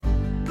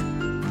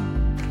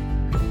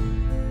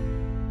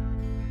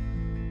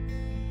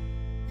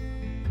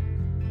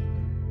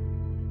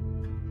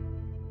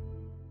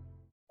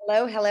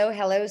Hello, hello,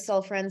 hello,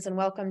 soul friends, and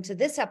welcome to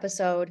this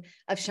episode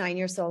of Shine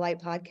Your Soul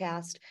Light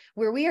podcast,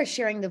 where we are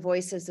sharing the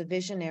voices of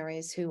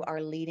visionaries who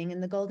are leading in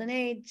the golden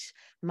age.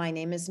 My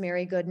name is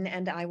Mary Gooden,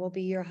 and I will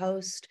be your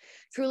host.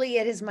 Truly,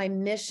 it is my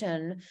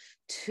mission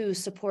to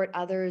support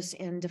others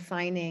in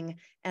defining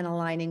and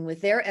aligning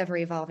with their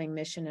ever-evolving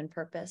mission and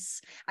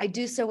purpose. I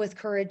do so with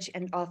courage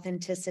and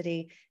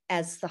authenticity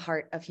as the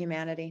heart of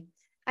humanity.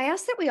 I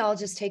ask that we all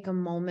just take a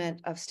moment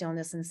of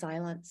stillness and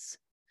silence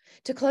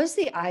to close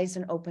the eyes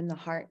and open the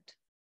heart.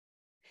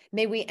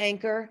 May we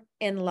anchor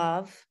in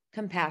love,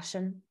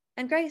 compassion,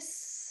 and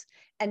grace.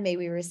 And may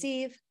we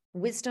receive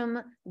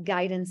wisdom,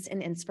 guidance,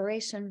 and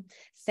inspiration.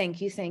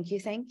 Thank you, thank you,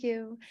 thank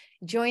you.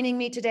 Joining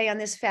me today on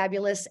this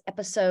fabulous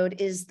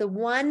episode is the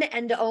one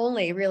and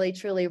only, really,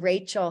 truly,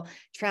 Rachel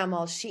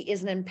Trammel. She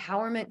is an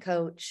empowerment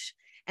coach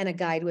and a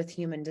guide with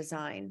human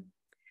design.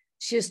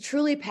 She is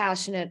truly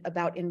passionate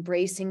about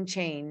embracing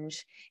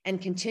change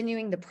and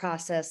continuing the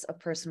process of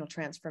personal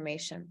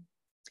transformation.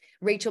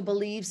 Rachel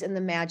believes in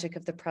the magic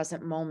of the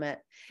present moment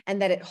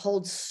and that it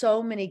holds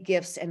so many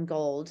gifts and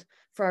gold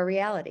for our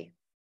reality.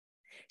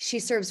 She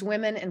serves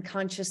women and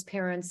conscious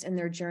parents in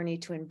their journey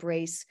to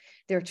embrace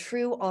their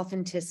true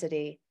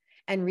authenticity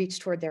and reach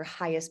toward their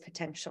highest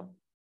potential.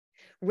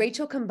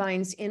 Rachel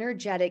combines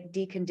energetic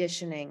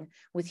deconditioning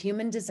with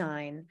human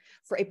design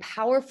for a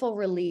powerful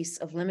release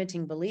of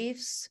limiting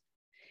beliefs,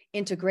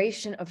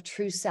 integration of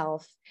true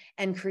self,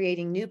 and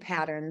creating new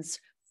patterns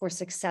for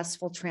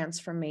successful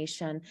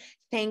transformation.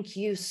 Thank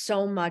you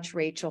so much,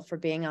 Rachel, for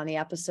being on the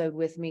episode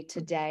with me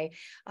today.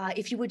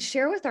 If you would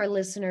share with our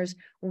listeners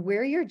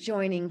where you're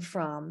joining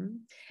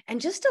from and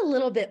just a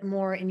little bit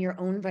more in your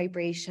own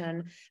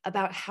vibration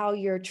about how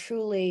you're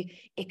truly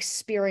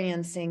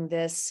experiencing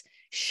this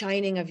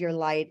shining of your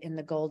light in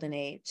the golden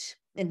age,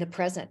 in the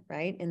present,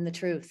 right? In the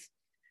truth.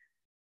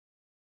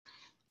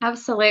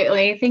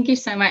 Absolutely. Thank you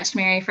so much,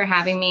 Mary, for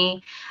having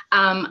me.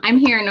 I'm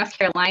here in North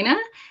Carolina,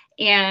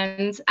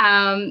 and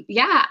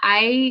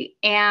I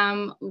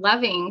am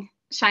loving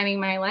shining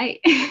my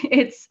light.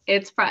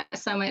 It's brought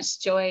so much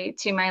joy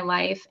to my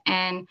life,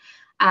 and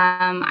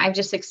I've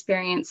just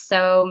experienced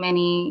so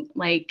many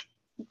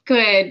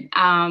good,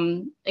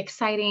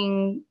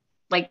 exciting,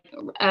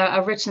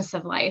 a richness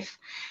of life,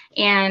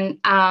 and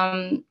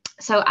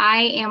so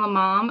I am a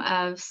mom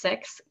of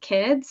 6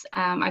 kids.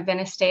 I've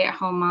been a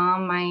stay-at-home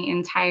mom my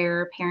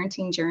entire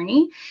parenting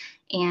journey,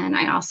 and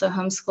I also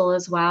homeschool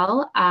as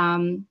well.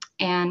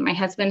 And my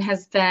husband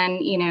has been,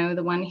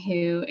 the one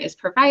who is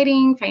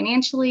providing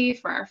financially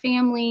for our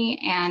family,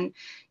 and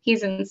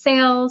he's in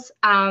sales.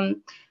 I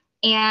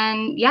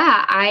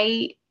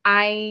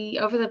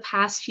over the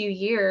past few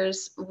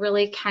years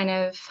really kind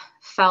of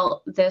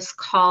felt this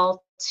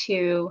call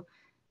to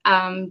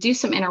do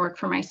some inner work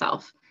for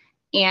myself.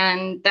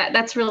 And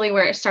that's really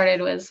where it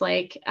started, was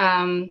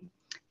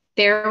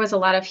there was a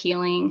lot of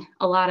healing,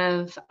 a lot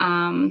of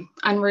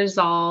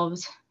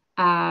unresolved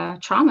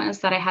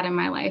traumas that I had in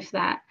my life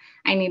that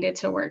I needed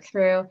to work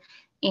through.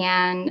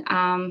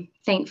 And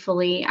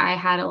thankfully, I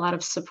had a lot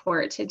of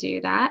support to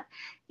do that.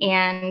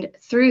 And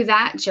through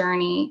that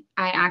journey,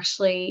 I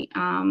actually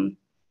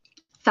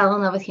fell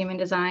in love with human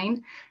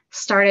design,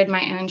 started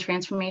my own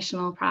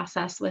transformational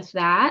process with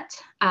that,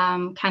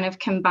 kind of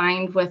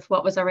combined with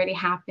what was already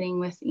happening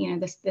with,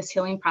 this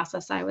healing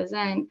process I was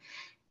in.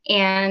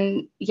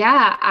 And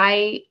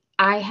I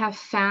have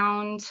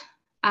found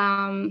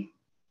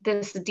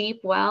this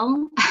deep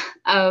well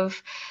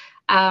of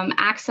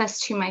access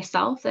to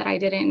myself that I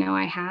didn't know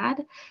I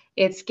had.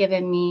 It's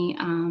given me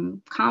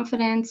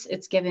confidence.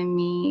 It's given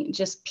me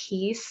just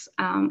peace.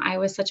 I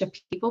was such a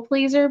people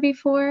pleaser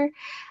before.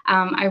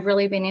 I've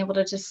really been able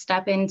to just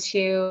step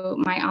into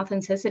my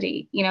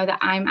authenticity, that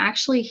I'm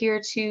actually here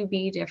to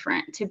be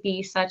different, to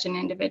be such an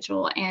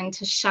individual, and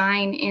to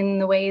shine in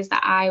the ways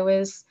that I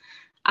was,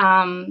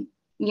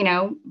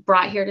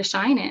 brought here to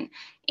shine in.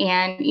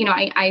 And,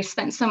 I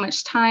spent so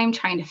much time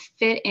trying to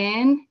fit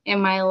in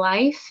my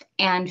life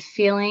and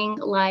feeling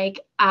like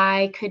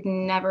I could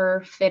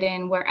never fit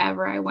in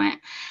wherever I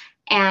went.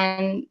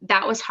 And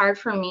that was hard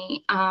for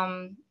me.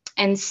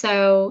 And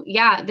so,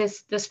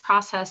 this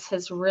process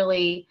has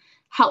really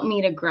helped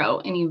me to grow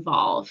and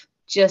evolve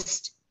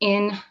just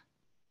in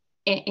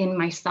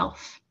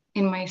myself,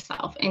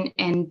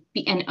 and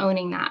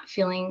owning that,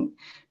 feeling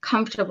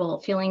comfortable,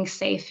 feeling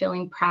safe,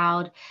 feeling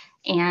proud,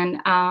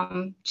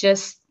 and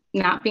just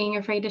not being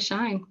afraid to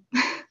shine.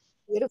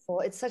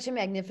 Beautiful. It's such a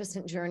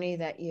magnificent journey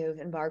that you've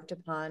embarked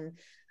upon.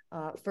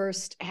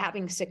 First,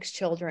 having 6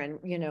 children,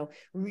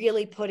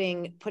 really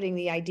putting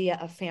the idea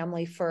of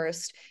family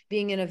first,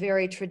 being in a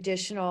very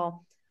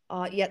traditional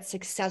yet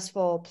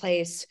successful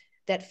place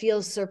that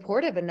feels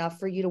supportive enough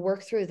for you to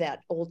work through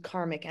that old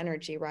karmic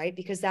energy, right?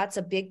 Because that's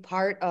a big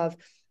part of,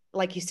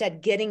 like you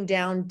said, getting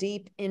down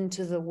deep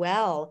into the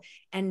well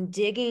and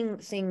digging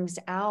things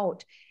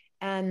out.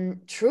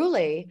 And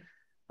truly,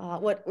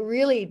 what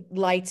really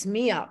lights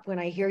me up when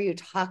I hear you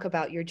talk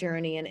about your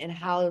journey and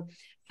how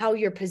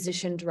you're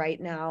positioned right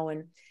now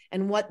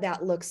and what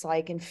that looks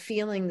like, and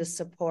feeling the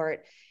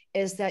support,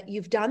 is that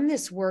you've done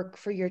this work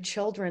for your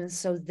children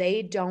so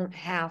they don't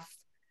have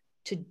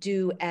to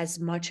do as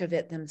much of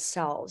it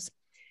themselves.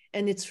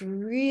 And it's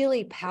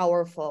really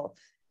powerful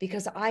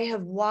because I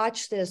have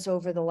watched this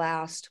over the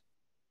last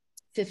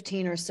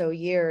 15 or so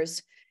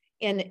years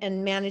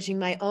in managing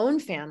my own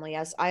family,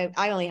 as I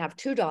only have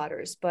two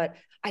daughters, but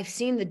I've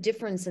seen the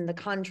difference in the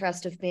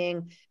contrast of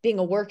being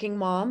a working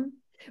mom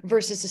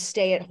versus a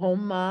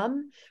stay-at-home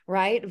mom,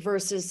 right?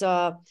 Versus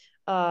a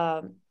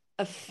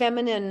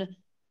feminine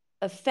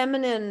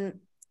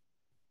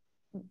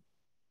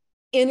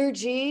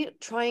energy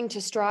trying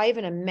to strive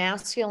in a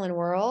masculine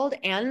world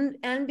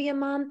and be a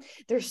mom.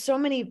 There's so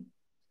many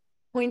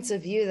points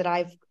of view that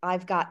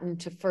I've gotten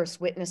to first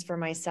witness for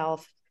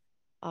myself,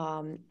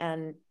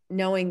 and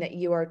knowing that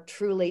you are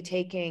truly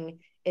taking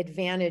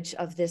advantage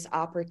of this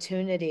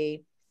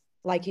opportunity.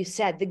 Like you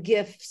said, the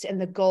gifts and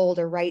the gold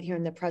are right here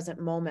in the present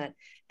moment,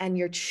 and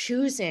you're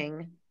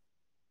choosing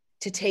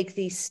to take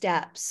these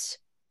steps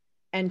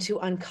and to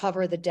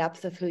uncover the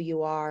depth of who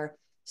you are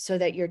so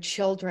that your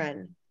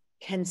children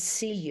can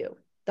see you,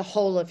 the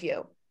whole of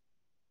you.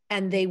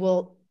 And they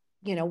will,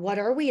 what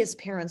are we as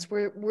parents?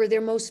 We're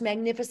their most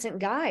magnificent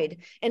guide.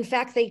 In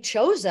fact, they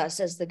chose us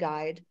as the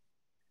guide.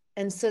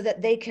 And so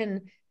that they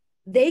can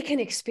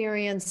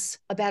experience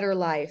a better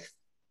life,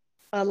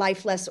 a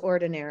life less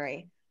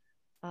ordinary.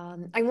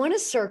 I want to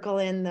circle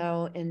in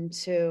though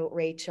into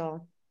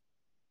Rachel,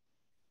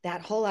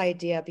 that whole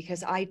idea,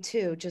 because I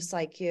too, just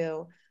like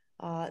you,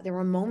 there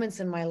were moments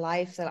in my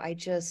life that I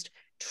just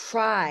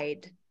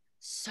tried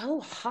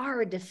so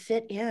hard to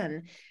fit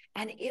in,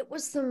 and it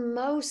was the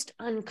most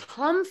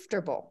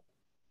uncomfortable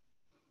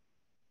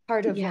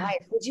part of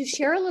life. Would you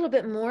share a little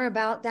bit more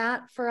about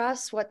that for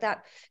us, what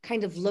that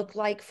kind of looked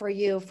like for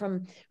you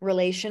from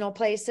relational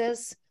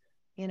places?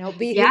 Be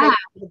who they want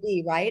to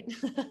be, right?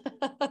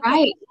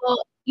 Right.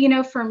 Well,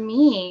 for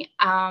me,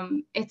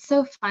 it's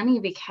so funny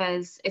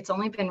because it's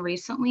only been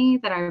recently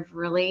that I've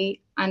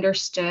really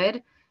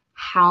understood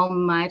how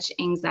much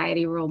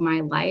anxiety ruled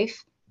my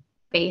life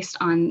based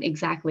on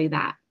exactly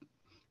that,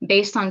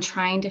 based on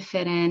trying to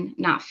fit in,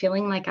 not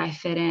feeling like I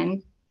fit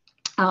in,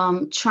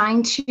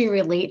 trying to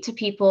relate to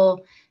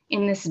people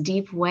in this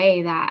deep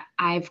way that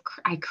I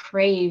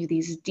crave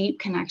these deep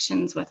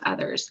connections with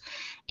others.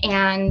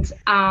 And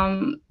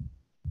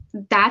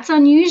that's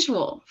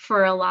unusual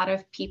for a lot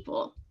of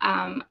people.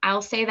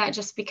 I'll say that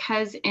just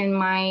because in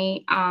my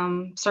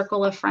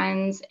circle of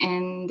friends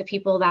and the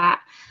people that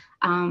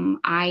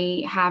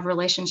I have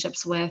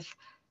relationships with,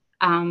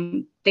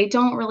 they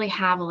don't really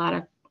have a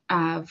lot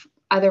of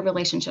other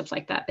relationships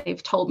like that.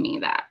 They've told me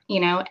that,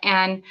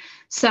 and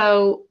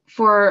so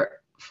for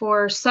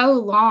so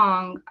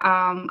long,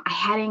 I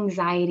had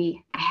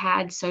anxiety. I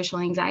had social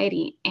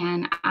anxiety,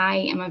 and I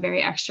am a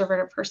very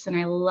extroverted person.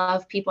 I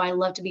love people. I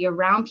love to be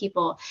around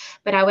people,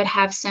 but I would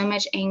have so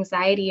much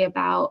anxiety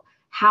about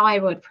how I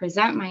would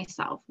present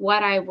myself,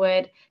 what I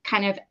would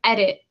kind of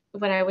edit,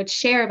 what I would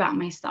share about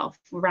myself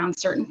around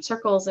certain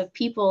circles of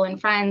people and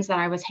friends that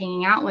I was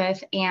hanging out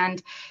with,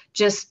 and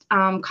just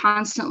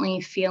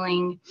constantly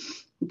feeling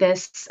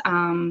this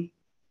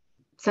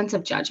sense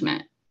of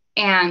judgment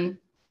and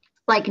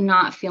like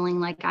not feeling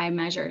like I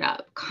measured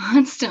up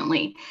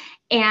constantly.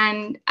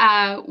 And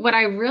what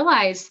I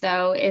realized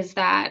though is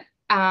that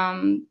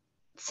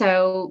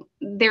so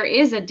there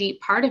is a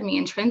deep part of me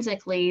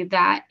intrinsically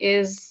that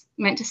is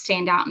meant to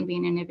stand out and be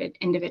an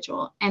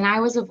individual. And I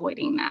was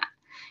avoiding that.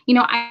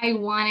 I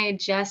wanted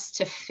just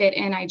to fit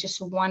in. I just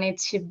wanted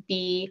to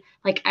be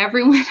like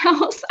everyone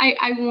else.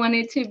 I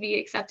wanted to be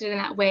accepted in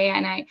that way.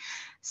 And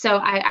so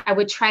I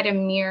would try to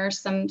mirror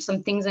some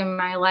things in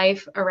my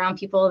life around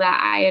people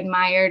that I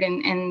admired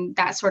and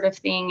that sort of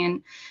thing.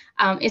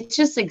 And it's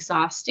just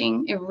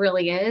exhausting. It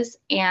really is.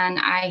 And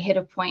I hit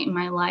a point in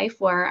my life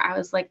where I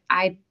was like,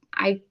 I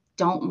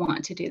don't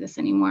want to do this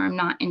anymore. I'm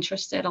not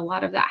interested. A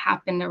lot of that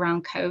happened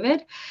around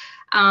COVID.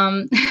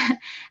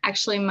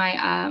 Actually,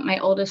 my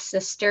oldest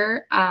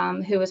sister,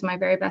 who was my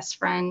very best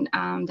friend,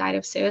 died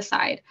of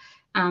suicide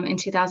in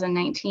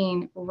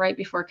 2019, right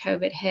before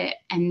COVID hit.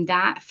 And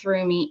that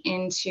threw me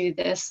into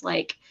this,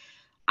 like,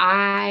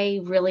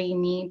 I really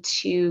need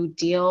to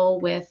deal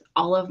with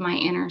all of my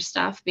inner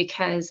stuff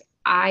because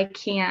I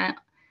can't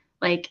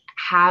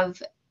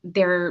have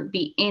there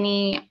be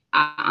any,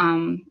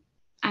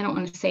 I don't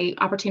want to say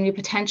opportunity,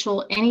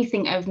 potential,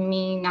 anything of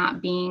me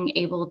not being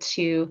able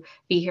to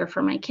be here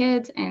for my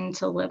kids and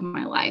to live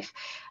my life.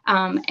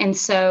 And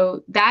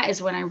so that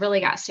is when I really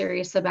got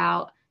serious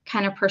about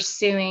kind of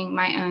pursuing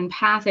my own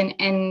path.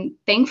 And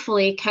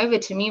thankfully, COVID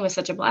to me was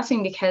such a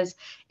blessing because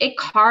it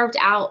carved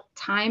out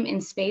time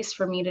and space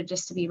for me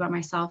to be by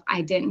myself.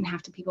 I didn't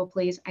have to people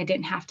please. I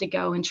didn't have to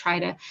go and try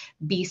to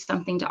be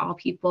something to all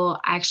people.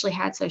 I actually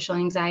had social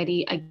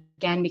anxiety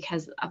again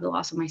because of the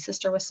loss of my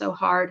sister was so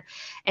hard.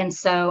 And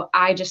so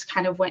I just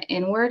kind of went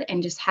inward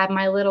and just had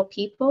my little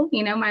people,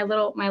 my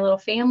little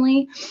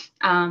family,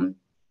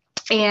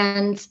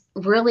 and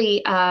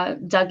really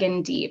dug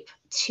in deep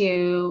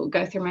to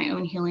go through my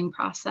own healing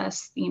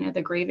process,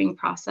 the grieving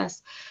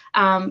process.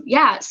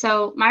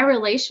 So my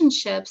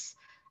relationships,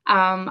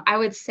 I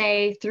would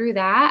say through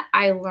that,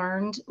 I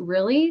learned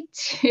really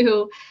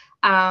to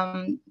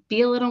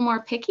be a little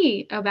more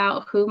picky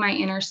about who my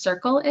inner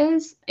circle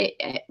is.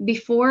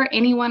 Before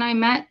anyone I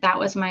met, that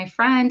was my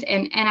friend.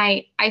 And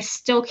I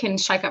still can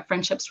strike up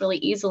friendships really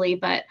easily.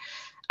 But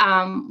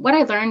what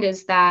I learned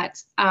is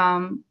that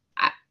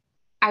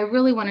I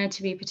really wanted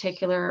to be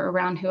particular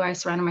around who I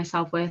surrounded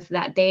myself with,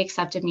 that they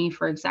accepted me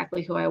for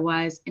exactly who I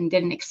was and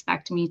didn't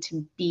expect me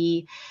to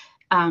be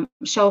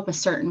show up a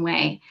certain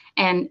way.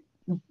 And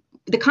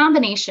the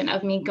combination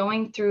of me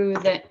going through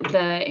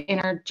the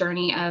inner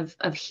journey of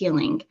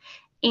healing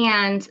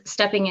and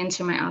stepping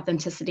into my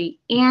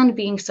authenticity and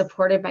being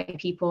supported by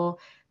people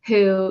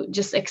who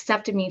just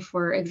accepted me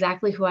for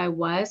exactly who I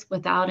was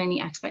without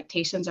any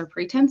expectations or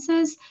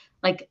pretenses,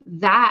 like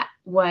that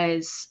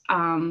was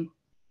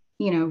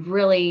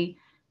really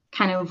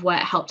kind of what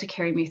helped to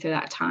carry me through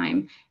that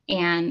time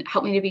and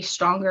helped me to be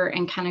stronger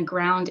and kind of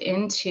ground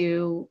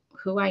into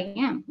who I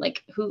am,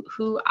 like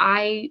who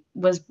I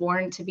was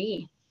born to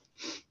be.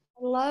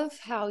 I love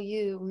how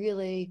you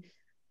really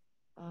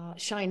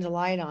shined a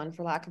light on,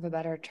 for lack of a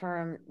better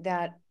term,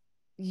 that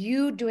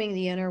you doing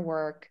the inner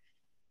work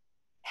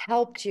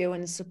helped you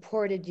and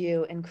supported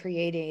you and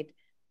created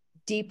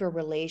deeper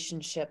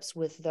relationships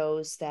with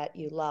those that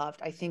you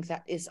loved. I think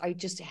that is, I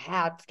just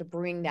had to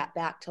bring that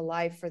back to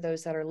life for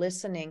those that are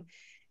listening.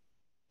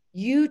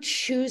 You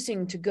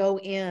choosing to go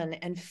in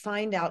and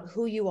find out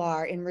who you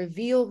are and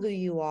reveal who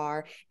you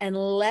are and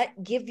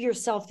give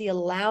yourself the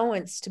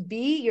allowance to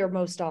be your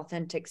most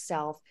authentic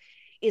self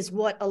is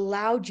what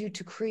allowed you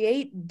to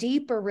create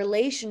deeper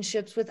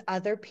relationships with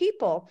other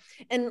people.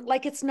 And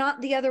like, it's not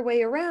the other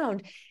way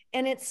around.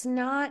 And it's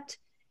not,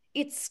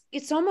 it's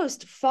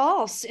almost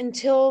false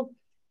until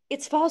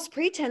it's false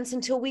pretense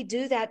until we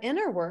do that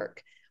inner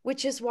work,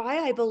 which is why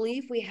I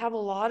believe we have a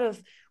lot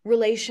of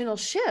relational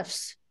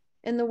shifts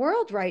in the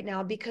world right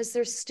now, because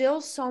there's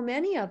still so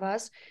many of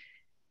us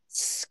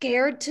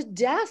scared to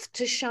death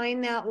to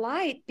shine that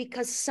light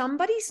because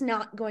somebody's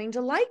not going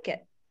to like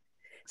it.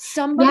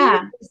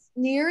 Somebody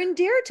near and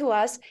dear to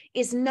us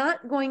is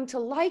not going to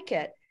like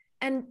it.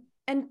 And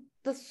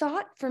the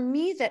thought for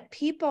me that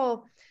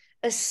people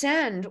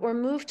ascend or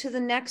move to the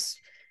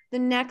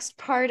next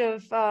part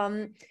of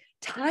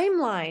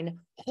timeline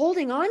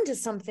holding on to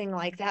something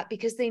like that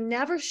because they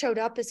never showed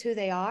up as who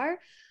they are,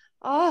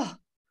 oh,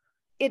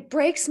 it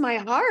breaks my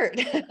heart.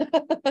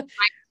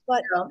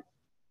 But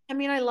I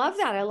mean, I love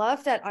that. I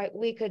love that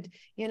we could,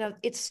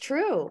 it's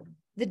true.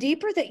 The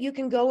deeper that you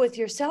can go with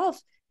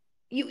yourself,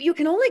 you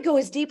can only go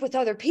as deep with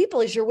other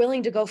people as you're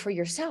willing to go for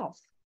yourself.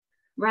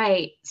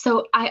 Right.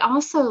 So I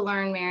also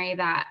learned, Mary,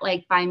 that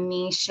like by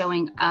me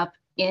showing up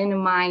in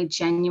my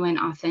genuine,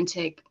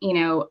 authentic,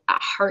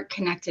 heart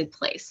connected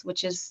place,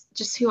 which is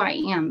just who I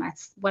am.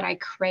 That's what I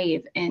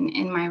crave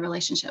in my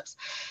relationships.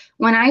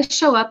 When I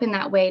show up in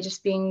that way,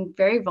 just being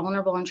very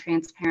vulnerable and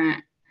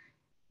transparent,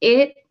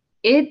 it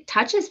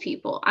touches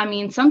people. I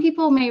mean, some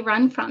people may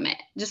run from it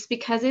just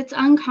because it's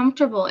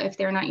uncomfortable if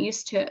they're not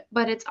used to it,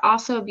 but it's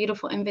also a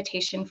beautiful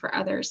invitation for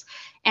others.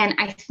 And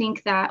I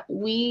think that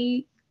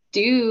we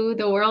do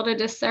the world a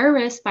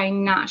disservice by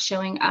not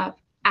showing up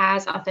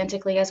as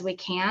authentically as we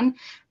can,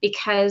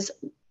 because,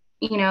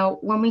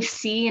 when we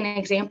see an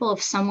example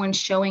of someone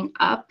showing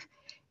up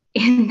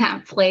in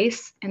that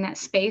place, in that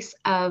space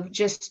of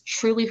just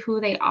truly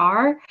who they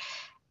are,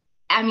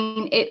 I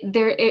mean,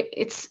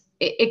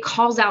 it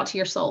calls out to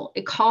your soul.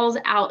 It calls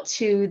out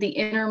to the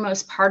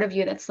innermost part of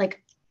you that's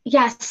like,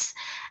 yes,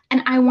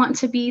 and I want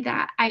to be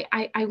that.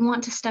 I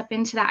want to step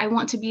into that. I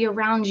want to be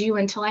around you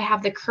until I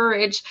have the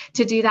courage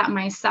to do that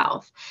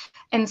myself.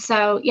 And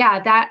so,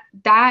 yeah,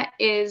 that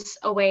is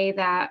a way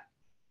that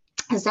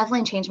has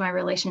definitely changed my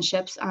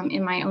relationships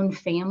in my own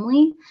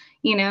family,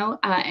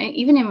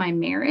 even in my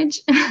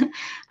marriage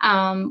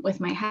with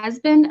my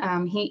husband.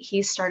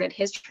 He started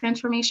his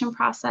transformation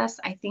process,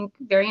 I think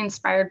very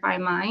inspired by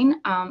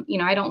mine.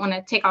 I don't want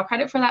to take all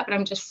credit for that, but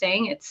I'm just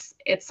saying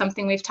it's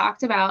something we've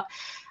talked about.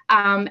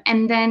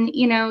 And then,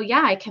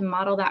 I can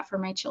model that for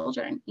my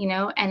children,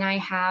 and I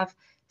have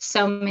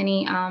so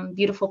many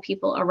beautiful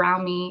people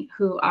around me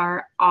who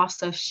are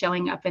also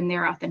showing up in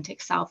their authentic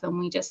self. And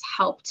we just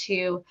help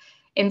to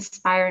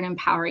inspire and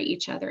empower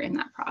each other in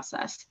that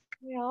process.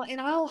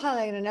 And I'll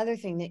highlight another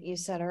thing that you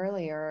said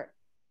earlier.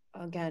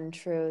 Again,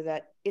 true,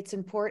 that it's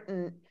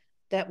important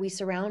that we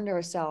surround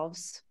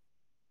ourselves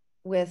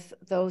with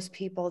those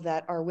people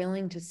that are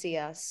willing to see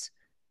us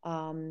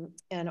and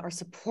are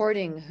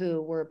supporting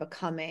who we're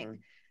becoming,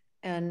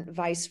 and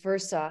vice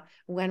versa.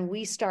 When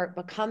we start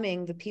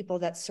becoming, the people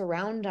that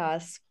surround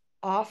us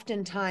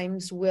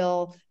oftentimes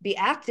will be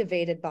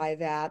activated by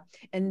that,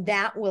 and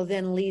that will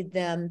then lead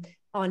them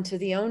onto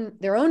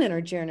their own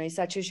inner journey,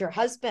 such as your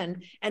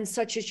husband and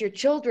such as your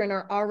children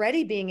are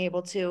already being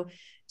able to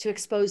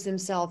expose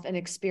themselves and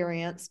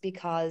experience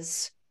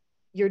because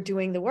you're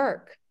doing the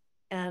work.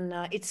 And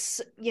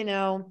it's,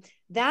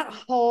 that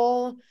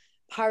whole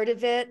part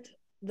of it,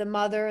 the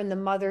mother and the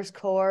mother's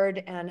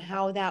cord and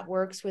how that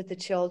works with the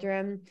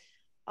children.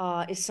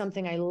 is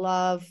something I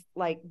love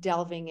like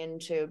delving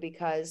into,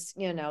 because,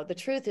 you know, the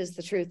truth is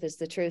the truth is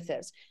the truth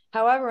is.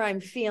 However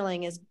I'm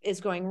feeling is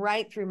going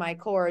right through my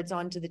cords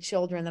onto the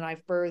children that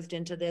I've birthed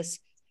into this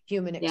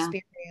human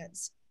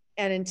experience.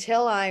 And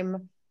until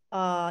I'm,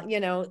 you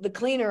know, the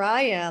cleaner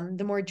I am,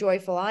 the more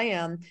joyful I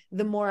am,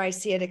 the more I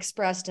see it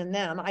expressed in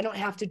them. I don't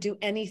have to do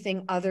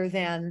anything other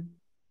than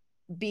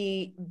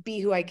be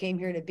who I came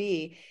here to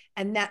be.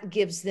 And that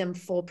gives them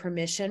full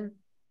permission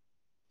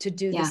to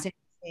do the same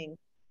thing.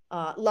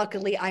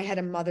 Luckily, I had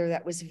a mother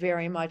that was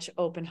very much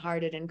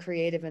open-hearted and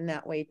creative in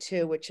that way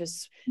too, which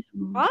is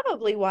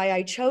probably why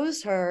I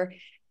chose her.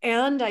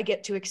 And I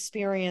get to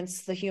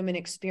experience the human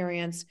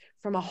experience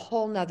from a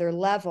whole nother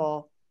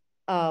level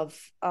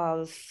of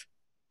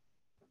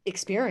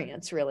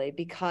experience, really,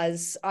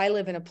 because I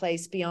live in a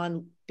place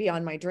beyond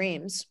my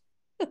dreams.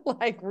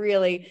 Like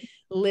really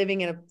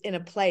living in a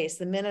place.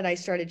 The minute I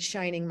started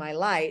shining my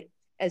light,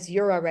 as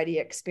you're already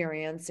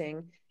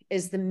experiencing,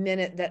 is the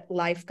minute that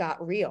life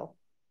got real.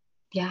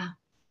 Yeah.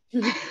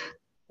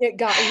 It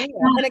got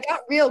real, and it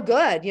got real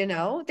good. You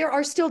know, there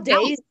are still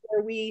days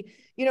where we,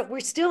 you know,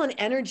 we're still an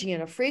energy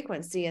and a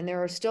frequency, and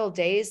there are still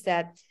days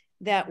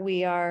that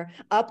we are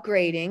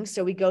upgrading.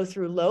 So we go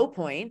through low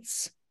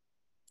points.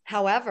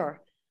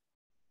 However,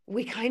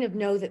 we kind of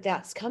know that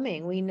that's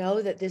coming. We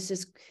know that this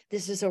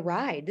is a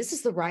ride. This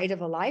is the ride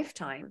of a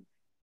lifetime.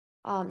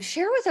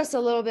 Share with us a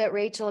little bit,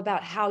 Rachel,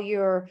 about how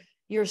you're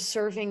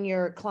serving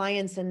your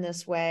clients in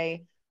this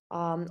way.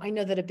 I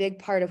know that a big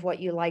part of what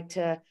you like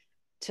to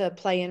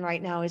play in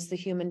right now is the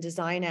human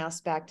design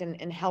aspect,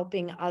 and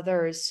helping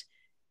others,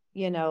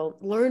 you know,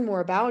 learn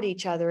more about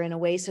each other in a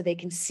way so they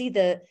can see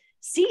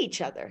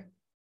each other.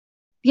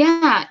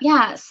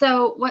 Yeah.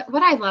 So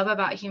what I love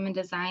about human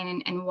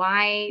design, and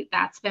why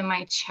that's been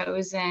my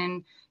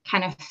chosen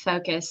kind of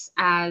focus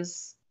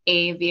as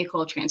a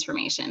vehicle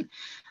transformation,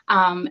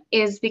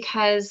 is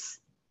because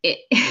it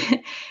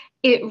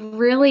it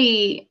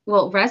really,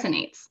 well,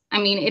 resonates. I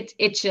mean,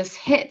 it just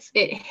hits.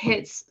 It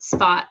hits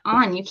spot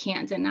on. You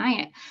can't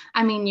deny it.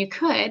 I mean, you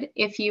could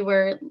if you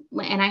were,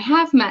 and I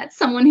have met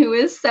someone who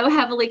is so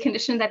heavily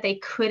conditioned that they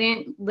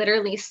couldn't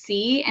literally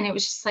see, and it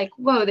was just like,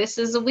 whoa, this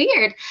is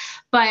weird.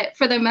 But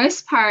for the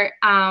most part,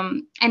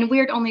 and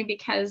weird only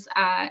because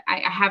I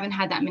haven't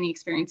had that many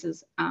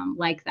experiences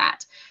like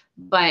that.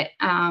 But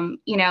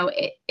you know,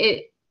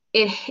 it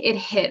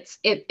hits.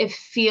 It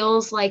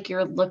feels like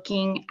you're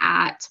looking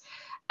at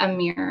a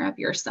mirror of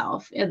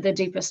yourself, the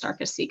deepest,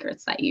 darkest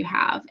secrets that you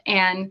have.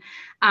 And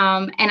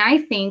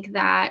I think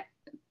that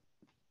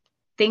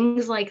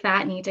things like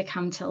that need to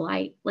come to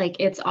light. Like,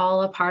 it's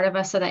all a part of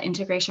us. So that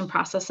integration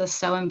process is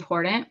so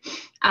important.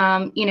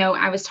 You know,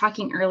 I was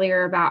talking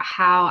earlier about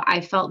how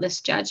I felt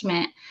this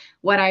judgment.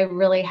 What I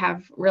really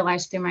have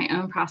realized through my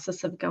own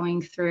process of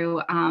going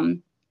through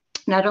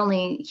not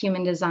only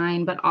human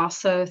design, but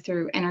also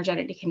through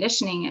energetic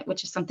deconditioning,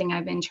 which is something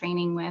I've been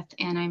training with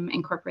and I'm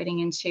incorporating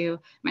into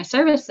my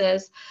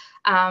services,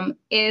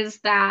 is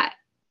that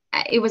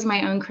it was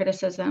my own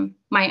criticism,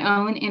 my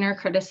own inner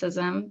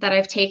criticism that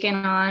I've taken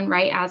on,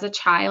 right, as a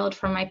child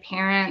from my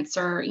parents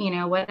or, you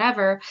know,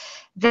 whatever,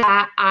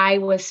 that I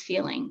was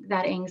feeling.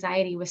 That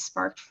anxiety was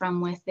sparked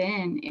from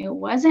within. It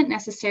wasn't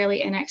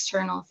necessarily an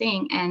external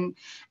thing. And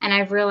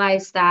I've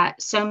realized that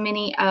so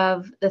many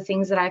of the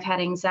things that I've had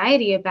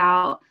anxiety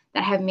about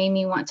that have made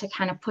me want to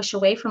kind of push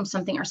away from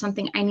something, or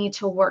something I need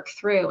to work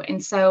through.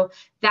 And so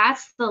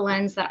that's the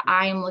lens that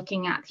I am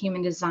looking at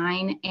human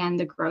design and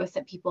the growth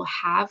that people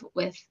have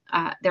with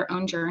their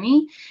own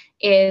journey.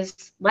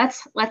 Is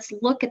let's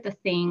look at the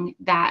thing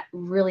that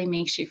really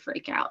makes you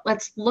freak out.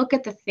 Let's look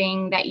at the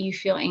thing that you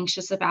feel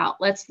anxious about.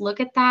 Let's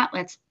look at that.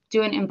 Let's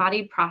do an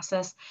embodied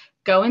process.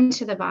 Go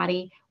into the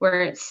body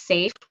where it's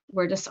safe.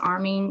 We're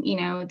disarming, you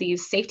know,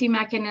 these safety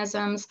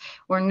mechanisms.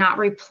 We're not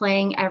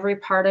replaying every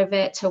part of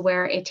it to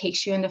where it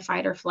takes you into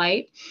fight or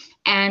flight.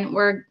 And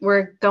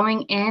we're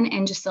going in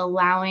and just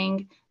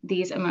allowing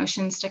these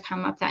emotions to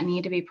come up that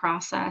need to be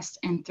processed.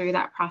 And through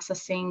that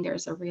processing,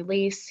 there's a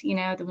release, you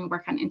know, then we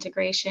work on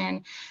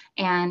integration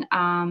and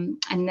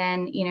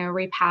then, you know,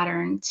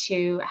 repattern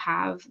to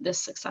have this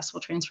successful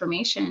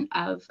transformation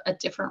of a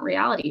different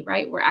reality,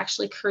 right? We're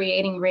actually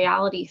creating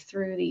reality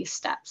through these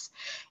steps.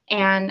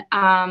 And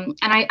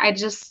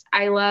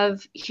I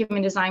love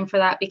human design for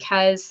that,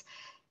 because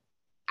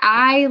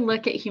I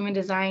look at human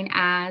design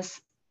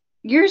as,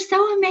 you're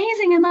so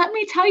amazing, and let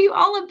me tell you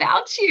all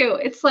about you.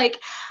 It's like,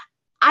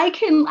 I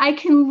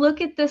can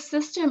look at the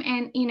system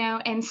and, you know,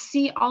 and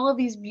see all of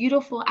these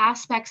beautiful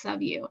aspects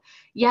of you.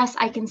 Yes,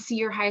 I can see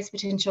your highest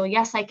potential.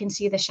 Yes, I can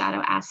see the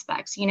shadow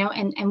aspects, you know,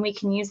 and we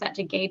can use that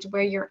to gauge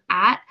where you're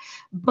at.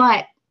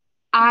 But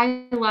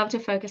I love to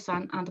focus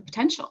on the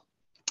potential.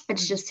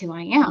 It's just who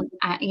I am.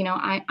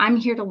 I'm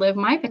here to live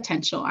my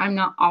potential. I'm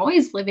not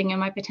always living in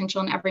my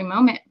potential in every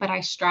moment, but I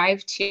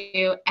strive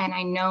to, and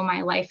I know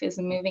my life is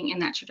moving in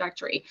that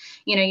trajectory.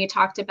 You know, you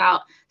talked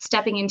about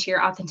stepping into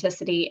your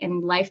authenticity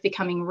and life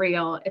becoming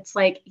real. It's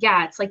like,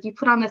 yeah, it's like you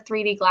put on the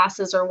 3D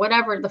glasses or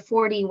whatever, the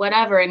 4D,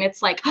 whatever. And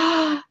it's like,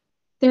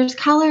 There's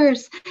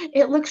colors.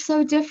 It looks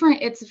so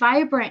different. It's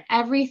vibrant.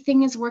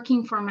 Everything is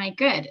working for my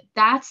good.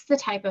 That's the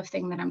type of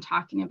thing that I'm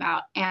talking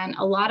about. And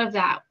a lot of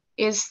that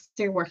is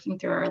through working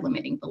through our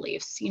limiting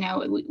beliefs.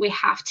 We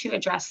have to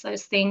address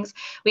those things.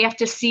 We have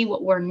to see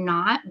what we're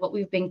not, what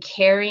we've been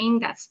carrying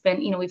that's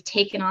been, we've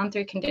taken on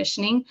through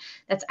conditioning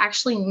that's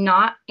actually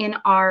not in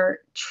our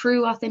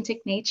true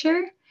authentic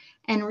nature,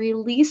 and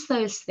release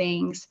those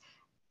things.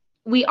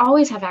 We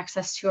always have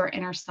access to our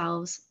inner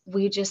selves.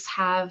 We just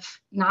have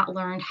not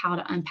learned how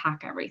to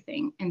unpack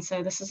everything. And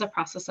so this is a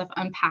process of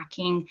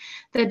unpacking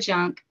the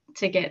junk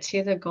to get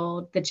to the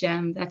gold, the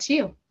gem that's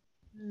you.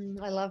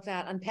 I love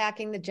that.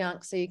 Unpacking the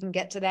junk so you can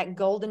get to that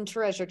golden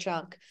treasure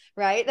chunk,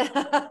 right?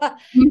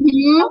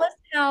 Mm-hmm. Tell us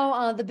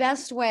how the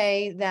best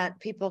way that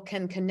people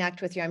can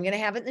connect with you. I'm going to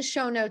have it in the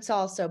show notes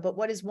also, but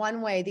what is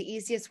one way, the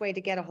easiest way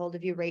to get a hold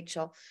of you,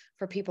 Rachel,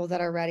 for people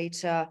that are ready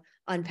to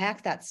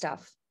unpack that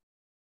stuff?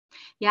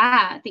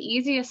 Yeah, the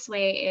easiest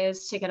way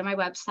is to go to my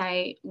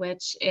website,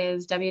 which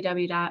is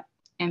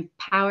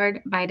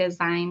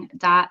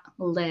www.empoweredbydesign.live,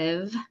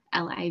 Live.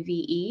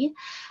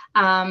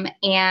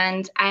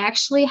 And I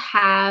actually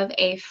have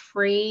a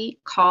free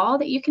call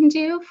that you can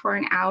do for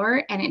an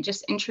hour, and it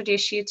just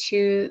introduces you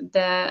to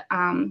the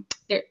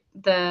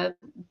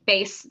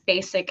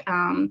basic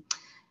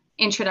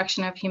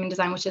introduction of human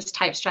design, which is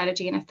type,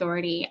 strategy, and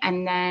authority.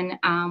 And then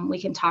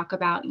we can talk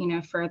about,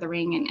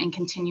 furthering and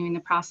continuing the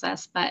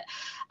process. But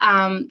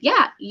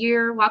yeah,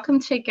 you're welcome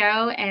to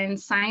go and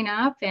sign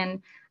up.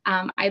 And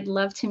I'd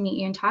love to meet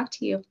you and talk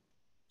to you.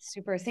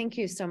 Super. Thank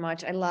you so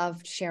much. I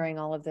loved sharing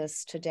all of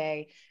this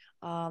today.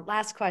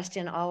 Last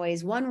question,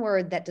 always one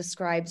word that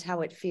describes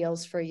how it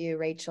feels for you,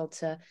 Rachel,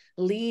 to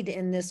lead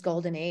in this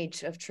golden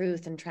age of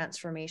truth and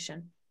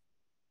transformation.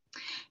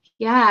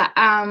 Yeah.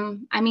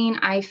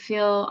 I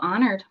feel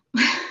honored.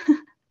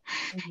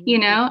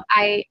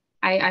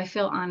 I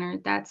feel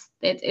honored.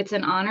 It's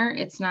an honor.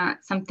 It's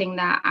not something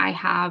that I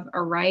have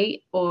a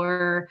right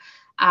or,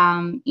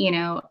 there's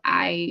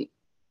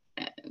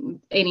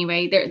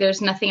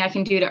nothing I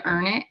can do to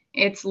earn it.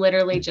 It's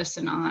literally just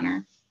an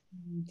honor.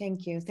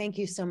 Thank you. Thank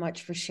you so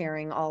much for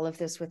sharing all of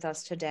this with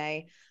us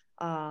today.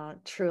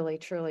 Truly,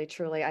 truly,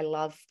 truly, I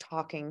love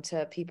talking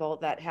to people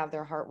that have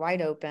their heart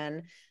wide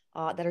open,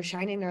 that are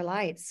shining their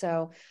light.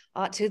 So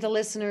to the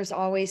listeners,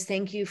 always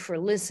thank you for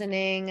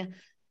listening.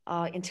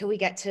 Until we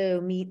get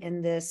to meet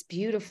in this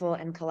beautiful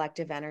and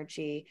collective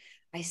energy,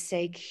 I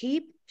say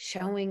keep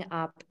showing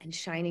up and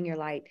shining your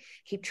light.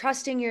 Keep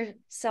trusting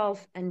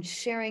yourself and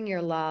sharing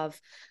your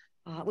love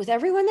with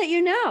everyone that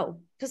you know,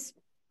 because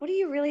what do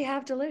you really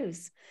have to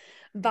lose?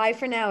 Bye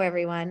for now,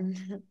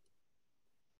 everyone.